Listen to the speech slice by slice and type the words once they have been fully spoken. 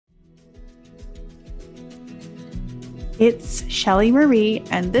It's Shelly Marie,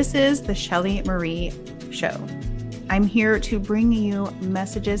 and this is the Shelly Marie Show. I'm here to bring you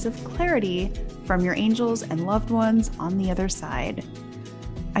messages of clarity from your angels and loved ones on the other side.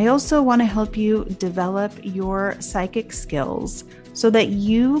 I also want to help you develop your psychic skills so that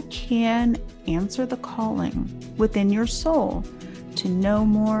you can answer the calling within your soul to know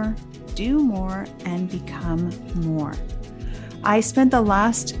more, do more, and become more. I spent the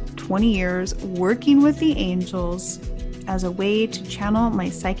last 20 years working with the angels as a way to channel my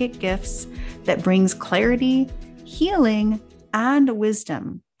psychic gifts that brings clarity, healing, and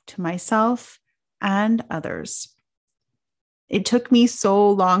wisdom to myself and others. It took me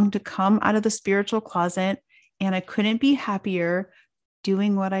so long to come out of the spiritual closet, and I couldn't be happier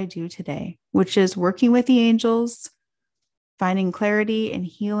doing what I do today, which is working with the angels, finding clarity and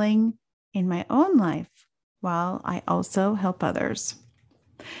healing in my own life while I also help others.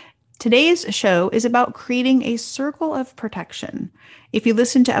 Today's show is about creating a circle of protection. If you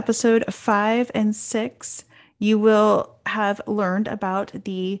listen to episode 5 and 6, you will have learned about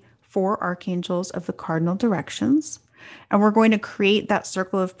the 4 archangels of the cardinal directions, and we're going to create that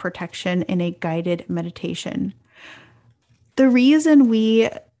circle of protection in a guided meditation. The reason we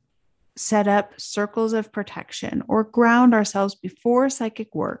set up circles of protection or ground ourselves before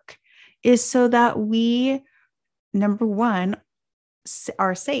psychic work is so that we, number one,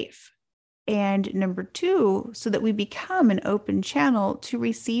 are safe. And number 2, so that we become an open channel to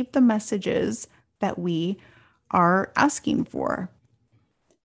receive the messages that we are asking for.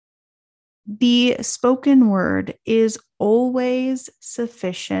 The spoken word is always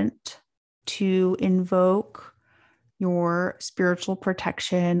sufficient to invoke your spiritual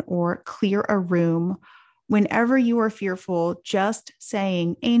protection or clear a room. Whenever you are fearful, just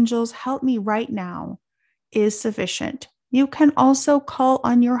saying, "Angels, help me right now," is sufficient. You can also call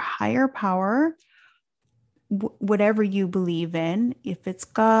on your higher power, whatever you believe in, if it's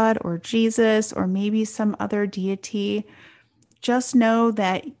God or Jesus or maybe some other deity. Just know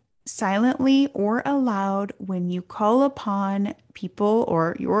that silently or aloud, when you call upon people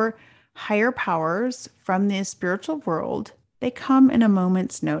or your higher powers from the spiritual world, they come in a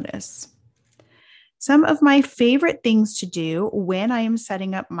moment's notice. Some of my favorite things to do when I am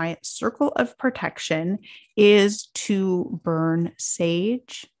setting up my circle of protection is to burn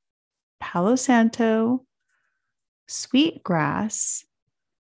sage, Palo Santo, sweetgrass.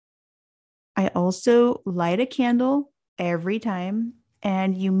 I also light a candle every time.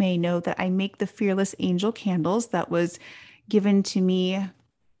 And you may know that I make the Fearless Angel candles. That was given to me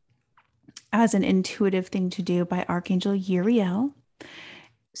as an intuitive thing to do by Archangel Uriel.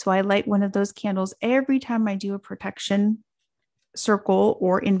 So I light one of those candles every time I do a protection circle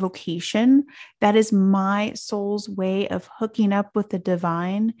or invocation. That is my soul's way of hooking up with the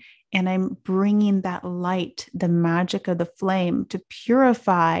divine. And I'm bringing that light, the magic of the flame, to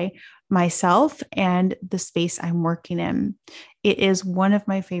purify myself and the space I'm working in. It is one of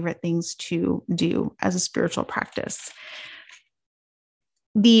my favorite things to do as a spiritual practice.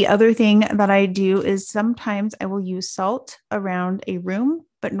 The other thing that I do is sometimes I will use salt around a room,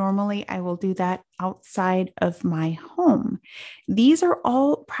 but normally I will do that outside of my home. These are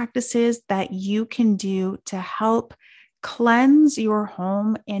all practices that you can do to help cleanse your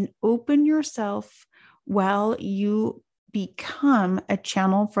home and open yourself while you become a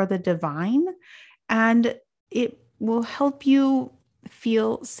channel for the divine. And it will help you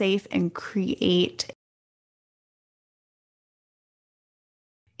feel safe and create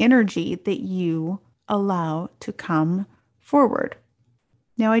energy that you allow to come forward.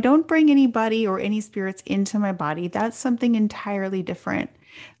 Now, I don't bring anybody or any spirits into my body. That's something entirely different.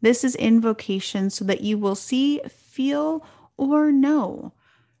 This is invocation so that you will see, feel, or know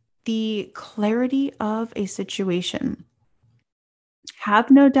the clarity of a situation. Have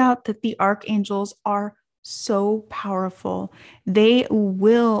no doubt that the archangels are so powerful. They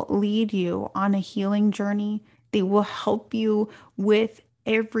will lead you on a healing journey. They will help you with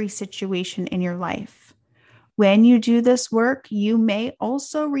every situation in your life. When you do this work, you may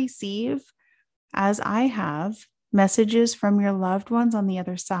also receive, as I have, messages from your loved ones on the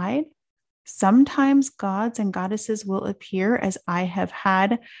other side. Sometimes gods and goddesses will appear, as I have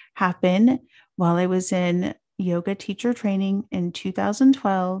had happen while I was in yoga teacher training in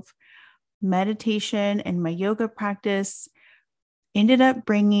 2012. Meditation and my yoga practice ended up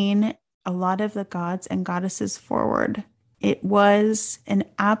bringing a lot of the gods and goddesses forward. It was an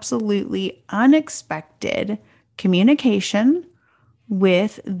absolutely unexpected communication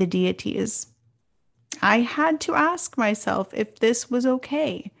with the deities. I had to ask myself if this was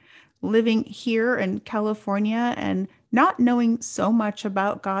okay. Living here in California and not knowing so much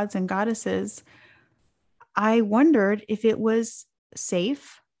about gods and goddesses, I wondered if it was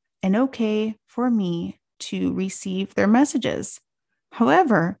safe and okay for me to receive their messages.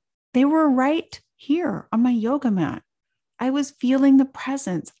 However, they were right here on my yoga mat. I was feeling the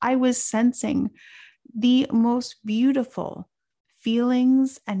presence. I was sensing the most beautiful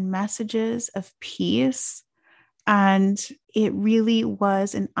feelings and messages of peace. And it really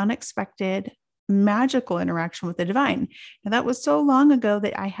was an unexpected, magical interaction with the divine. And that was so long ago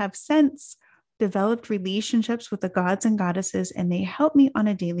that I have since developed relationships with the gods and goddesses, and they help me on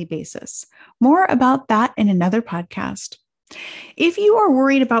a daily basis. More about that in another podcast. If you are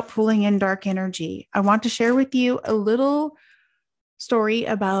worried about pulling in dark energy, I want to share with you a little story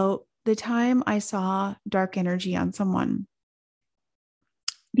about the time I saw dark energy on someone.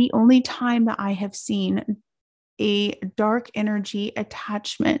 The only time that I have seen a dark energy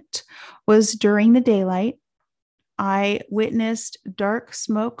attachment was during the daylight. I witnessed dark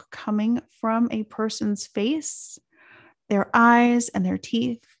smoke coming from a person's face, their eyes, and their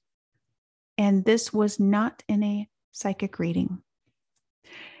teeth. And this was not in a psychic reading.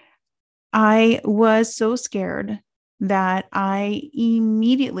 I was so scared that I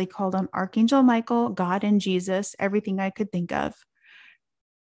immediately called on Archangel Michael, God, and Jesus, everything I could think of.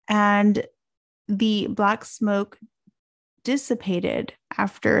 And the black smoke dissipated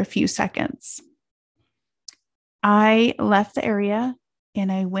after a few seconds. I left the area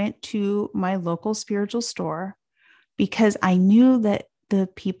and I went to my local spiritual store because I knew that the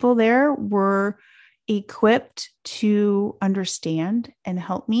people there were equipped to understand and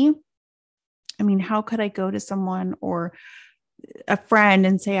help me. I mean, how could I go to someone or a friend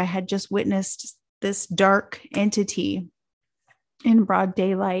and say I had just witnessed this dark entity in broad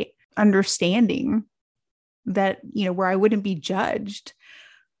daylight, understanding that, where I wouldn't be judged?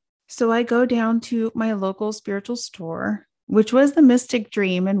 So I go down to my local spiritual store, which was the Mystic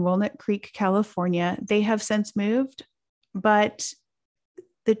Dream in Walnut Creek, California. They have since moved, but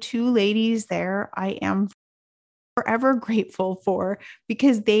the two ladies there, I am forever grateful for,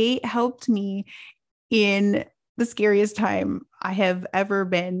 because they helped me in the scariest time I have ever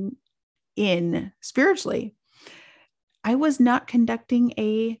been in spiritually. I was not conducting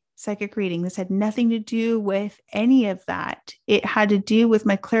a psychic reading. This had nothing to do with any of that. It had to do with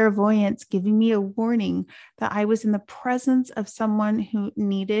my clairvoyance giving me a warning that I was in the presence of someone who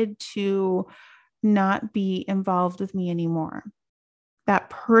needed to not be involved with me anymore. That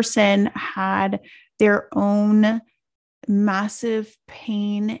person had their own massive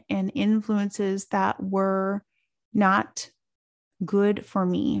pain and influences that were not good for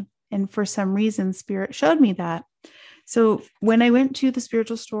me. And for some reason, Spirit showed me that. So when I went to the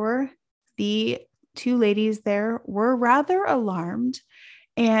spiritual store, the two ladies there were rather alarmed,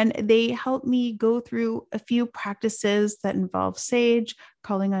 and they helped me go through a few practices that involve sage,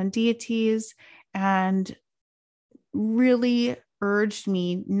 calling on deities, and really urged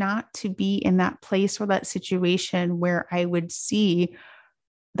me not to be in that place or that situation where I would see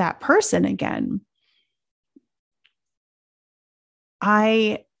that person again.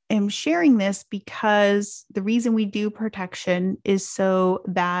 I am sharing this because the reason we do protection is so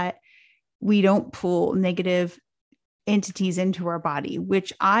that we don't pull negative entities into our body,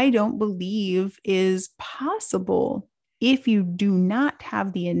 which I don't believe is possible if you do not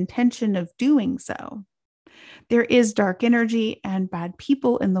have the intention of doing so. There is dark energy and bad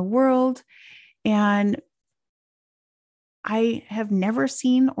people in the world, and I have never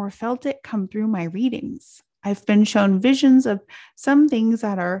seen or felt it come through my readings. I've been shown visions of some things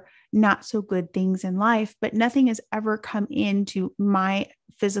that are not so good things in life, but nothing has ever come into my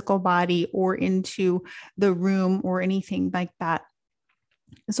physical body or into the room or anything like that.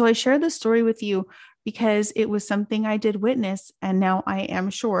 So I share this story with you because it was something I did witness, and now I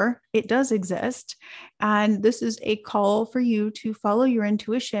am sure it does exist. And this is a call for you to follow your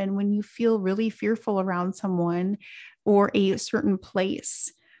intuition when you feel really fearful around someone or a certain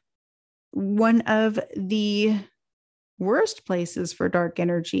place. One of the worst places for dark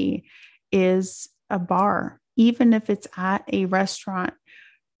energy is a bar, even if it's at a restaurant.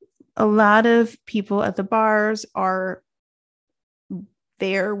 A lot of people at the bars are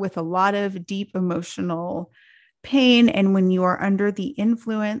there with a lot of deep emotional pain. And when you are under the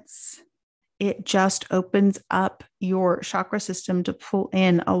influence, it just opens up your chakra system to pull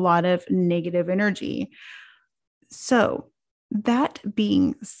in a lot of negative energy. So that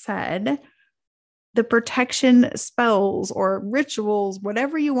being said, the protection spells or rituals,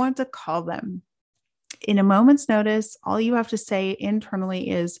 whatever you want to call them, in a moment's notice, all you have to say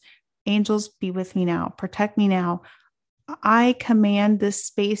internally is, angels, be with me now, protect me now. I command this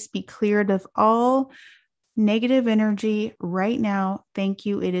space be cleared of all negative energy right now. Thank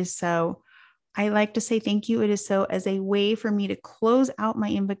you. It is so. I like to say thank you. It is so as a way for me to close out my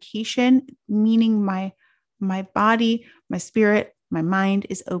invocation, meaning my body, my spirit, my mind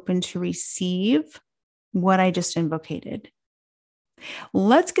is open to receive what I just invocated.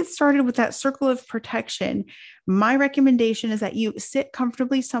 Let's get started with that circle of protection. My recommendation is that you sit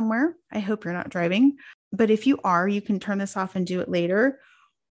comfortably somewhere. I hope you're not driving, but if you are, you can turn this off and do it later,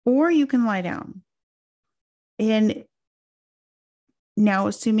 or you can lie down. And now,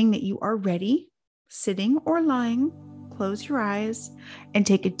 assuming that you are ready, sitting or lying, close your eyes and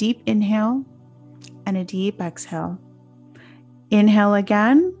take a deep inhale and a deep exhale. Inhale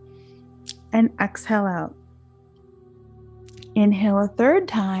again and exhale out. Inhale a third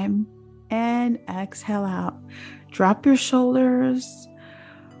time and exhale out. Drop your shoulders.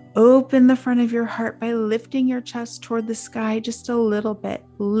 Open the front of your heart by lifting your chest toward the sky just a little bit.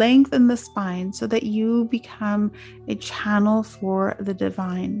 Lengthen the spine so that you become a channel for the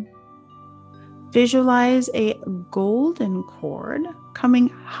divine. Visualize a golden cord coming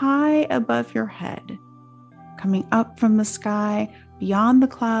high above your head, coming up from the sky, beyond the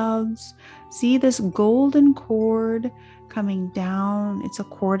clouds. See this golden cord coming down. It's a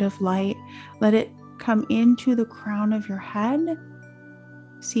cord of light. Let it come into the crown of your head.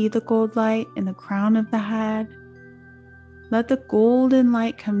 See the gold light in the crown of the head. Let the golden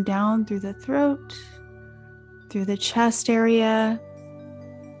light come down through the throat, through the chest area.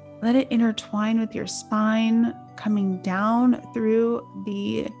 Let it intertwine with your spine, coming down through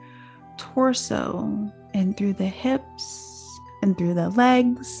the torso and through the hips and through the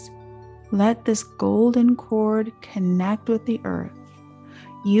legs. Let this golden cord connect with the earth.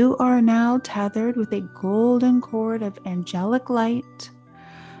 You are now tethered with a golden cord of angelic light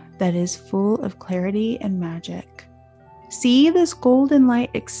that is full of clarity and magic. See this golden light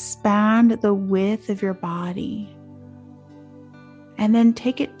expand the width of your body. And then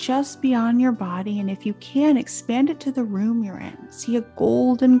take it just beyond your body. And if you can, expand it to the room you're in. See a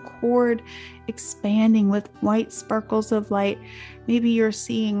golden cord expanding with white sparkles of light. Maybe you're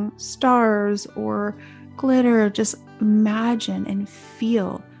seeing stars or glitter. Just imagine and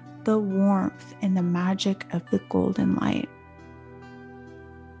feel the warmth and the magic of the golden light.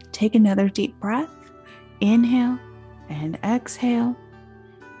 Take another deep breath. Inhale and exhale.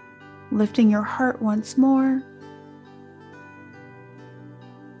 Lifting your heart once more.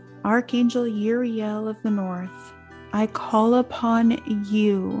 Archangel Uriel of the North, I call upon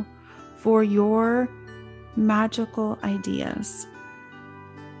you for your magical ideas.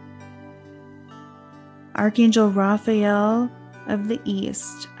 Archangel Raphael of the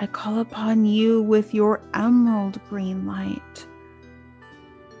East, I call upon you with your emerald green light.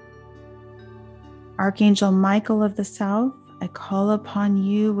 Archangel Michael of the South, I call upon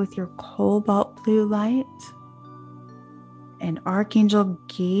you with your cobalt blue light. And Archangel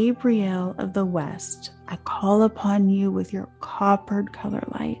Gabriel of the West, I call upon you with your coppered color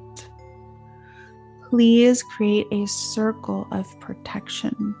light. Please create a circle of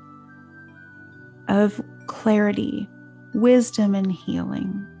protection, of clarity, wisdom, and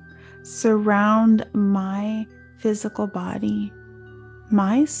healing. Surround my physical body,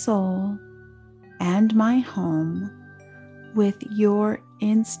 my soul, and my home with your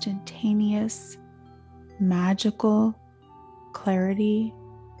instantaneous, magical clarity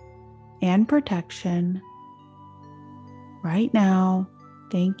and protection right now.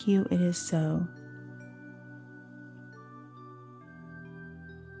 Thank you. It is so.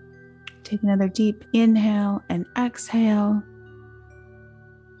 Take another deep inhale and exhale.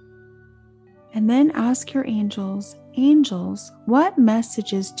 And then ask your angels, what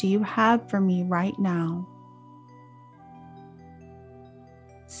messages do you have for me right now?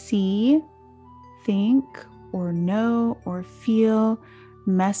 See, think, or know or feel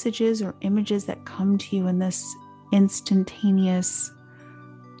messages or images that come to you in this instantaneous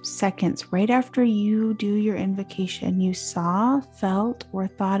seconds right after you do your invocation. You saw, felt, or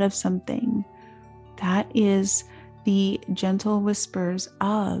thought of something. That is the gentle whispers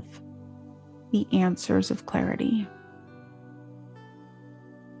of the answers of clarity.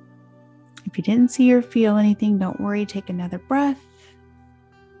 If you didn't see or feel anything, don't worry. Take another breath.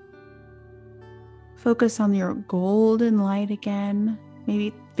 Focus on your golden light again.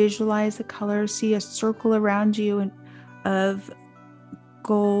 Maybe visualize the colors. See a circle around you of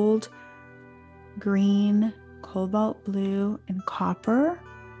gold, green, cobalt blue, and copper.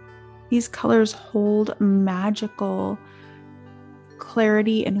 These colors hold magical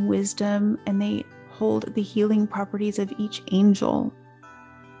clarity and wisdom, and they hold the healing properties of each angel.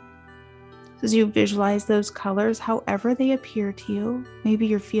 As you visualize those colors, however they appear to you, maybe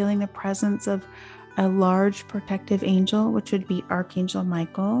you're feeling the presence of a large protective angel, which would be Archangel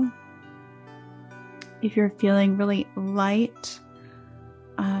Michael. If you're feeling really light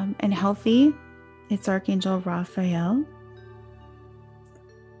and healthy, it's Archangel Raphael.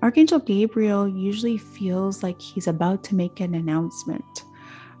 Archangel Gabriel usually feels like he's about to make an announcement.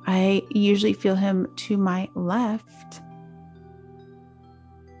 I usually feel him to my left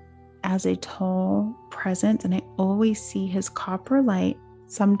as a tall presence, and I always see his copper light,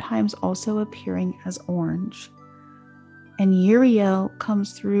 sometimes also appearing as orange. And Uriel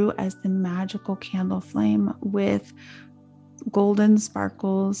comes through as the magical candle flame with golden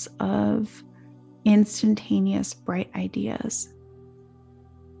sparkles of instantaneous bright ideas.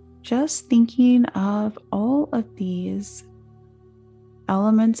 Just thinking of all of these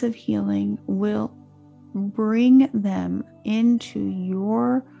elements of healing will bring them into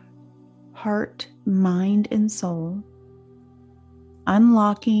your heart, mind, and soul,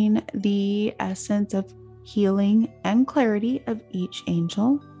 unlocking the essence of healing and clarity of each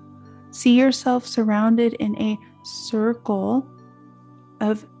angel. See yourself surrounded in a circle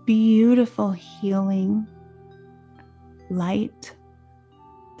of beautiful healing light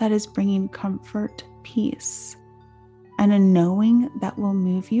that is bringing comfort, peace, and a knowing that will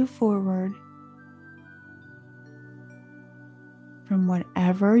move you forward from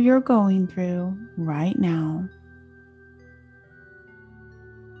whatever you're going through right now.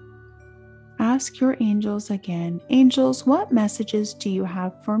 Ask your angels again. Angels, what messages do you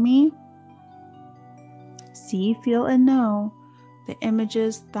have for me? See, feel, and know the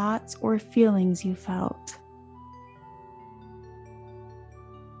images, thoughts, or feelings you felt.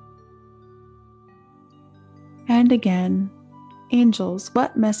 And again, angels,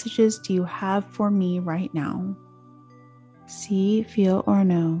 what messages do you have for me right now? See, feel, or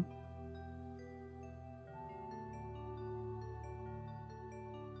know.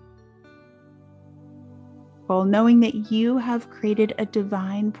 Knowing that you have created a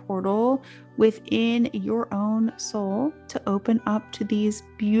divine portal within your own soul to open up to these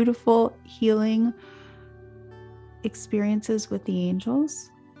beautiful healing experiences with the angels.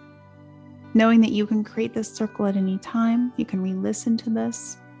 Knowing that you can create this circle at any time, you can re-listen to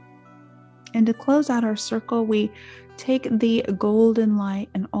this. And to close out our circle, we take the golden light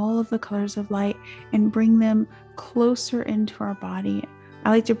and all of the colors of light and bring them closer into our body. I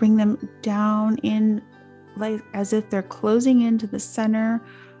like to bring them down in like as if they're closing into the center,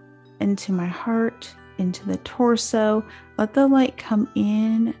 into my heart, into the torso. Let the light come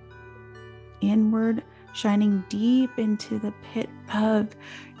in, inward, shining deep into the pit of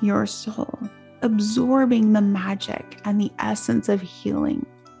your soul, absorbing the magic and the essence of healing.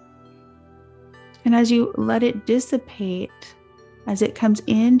 And as you let it dissipate, as it comes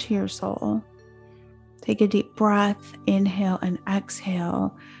into your soul, take a deep breath, inhale and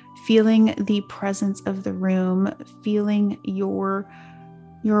exhale, feeling the presence of the room, feeling your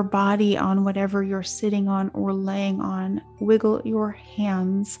body on whatever you're sitting on or laying on. Wiggle your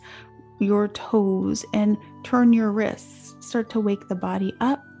hands, your toes, and turn your wrists. Start to wake the body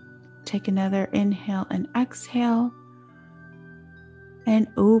up. Take another inhale and exhale, and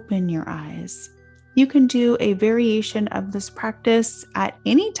open your eyes. You can do a variation of this practice at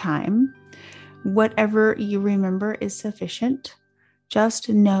any time. Whatever you remember is sufficient. Just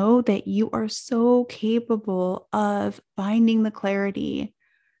know that you are so capable of finding the clarity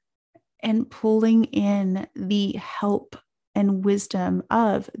and pulling in the help and wisdom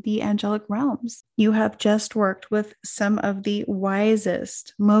of the angelic realms. You have just worked with some of the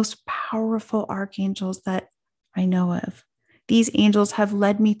wisest, most powerful archangels that I know of. These angels have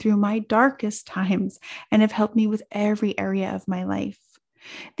led me through my darkest times and have helped me with every area of my life.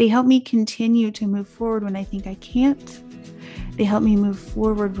 They help me continue to move forward when I think I can't. They help me move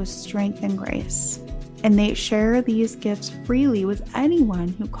forward with strength and grace. And they share these gifts freely with anyone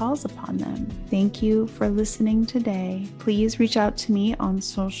who calls upon them. Thank you for listening today. Please reach out to me on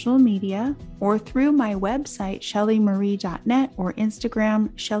social media or through my website, shelleymarie.net, or Instagram,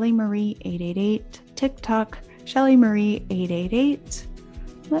 shelleymarie888, TikTok, shelleymarie888.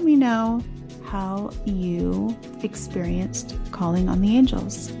 Let me know how you experienced calling on the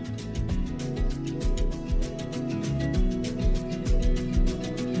angels.